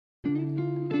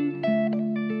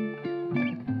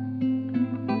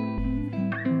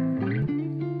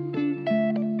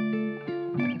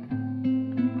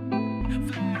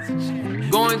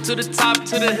Going to the top,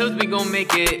 to the hills, we gon'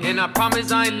 make it. And I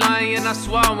promise I ain't lying, and I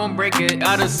swear I won't break it.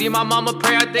 I done see my mama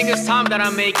pray, I think it's time that I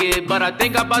make it. But I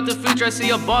think about the future, I see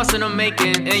a boss in the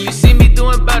making. And you see me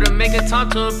doing better, making time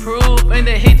to improve. And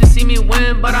they hate to see me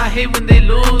win, but I hate when they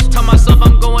lose. Tell myself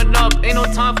I'm going up, ain't no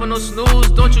time for no snooze.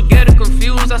 Don't you get it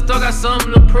confused, I still got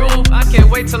something to prove. I can't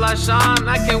wait till I shine,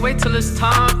 I can't wait till it's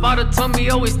time. Father told me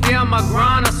always stay on my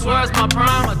grind, I swear it's my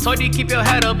prime. I told you keep your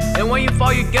head up, and when you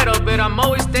fall you get up. But I'm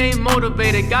always staying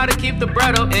motivated, gotta keep the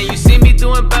bread up. And you see me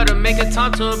doing better, making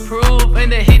time to improve.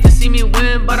 And they hate to see me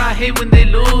win, but I hate when they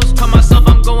lose. Tell myself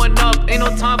I'm going up, ain't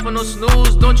no time for no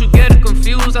snooze. Don't you get it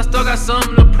confused, I still got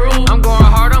something to prove. I'm going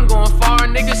hard, I'm going far,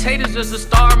 niggas hate is just a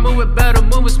star. Moving better,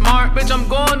 moving smart, bitch I'm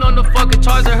going on the fucking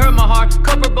charts. It hurt my heart,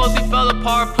 couple bros we fell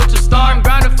apart. Put your star, I'm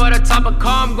grinding for that top of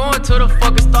car, I'm going to the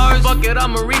fucking stars. Fuck it,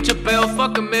 I'ma reach a bell,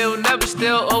 fuck a mill, never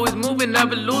still. Always moving,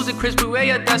 never losing. Chrispy way,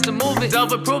 yeah, that's the movement.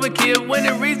 Self-improving kid,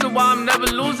 winning reason why I'm never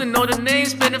losing. Know the name,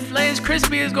 spinning flames,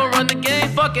 Chrispy is gonna run the game.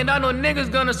 Fuck it, I know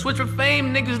niggas gonna switch for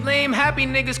fame. Niggas lame, happy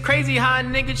niggas crazy, high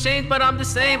niggas change, but I'm the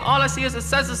same. All I see is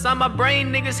success inside my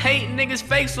brain. Niggas hate, niggas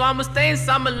fake, so I'ma stay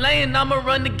inside my lane. I'ma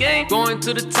run the game. Going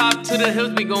to the top, to the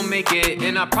hills, we gon' make it.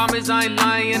 And I promise I ain't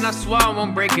lying, and I swear I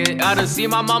won't break it. I done see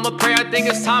my mama pray, I think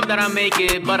it's time that I make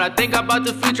it. But I think about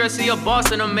the future, I see a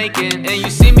boss in the making. And you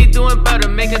see me doing better,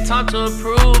 making time to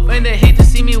improve. And they hate to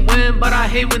see me win, but I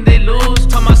hate when they lose.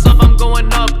 Tell myself I'm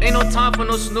going up, ain't no time for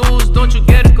no snooze. Don't you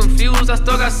get it confused, I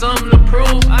still got something to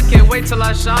prove. I can't wait till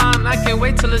I shine, I can't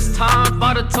wait till it's time.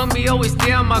 Father told me always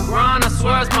stay on my grind, I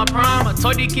swear it's my prime. I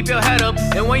told you keep your head up,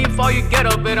 and when you fall you get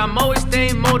up. But I'm always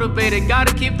staying motivated,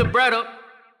 gotta keep the bread up.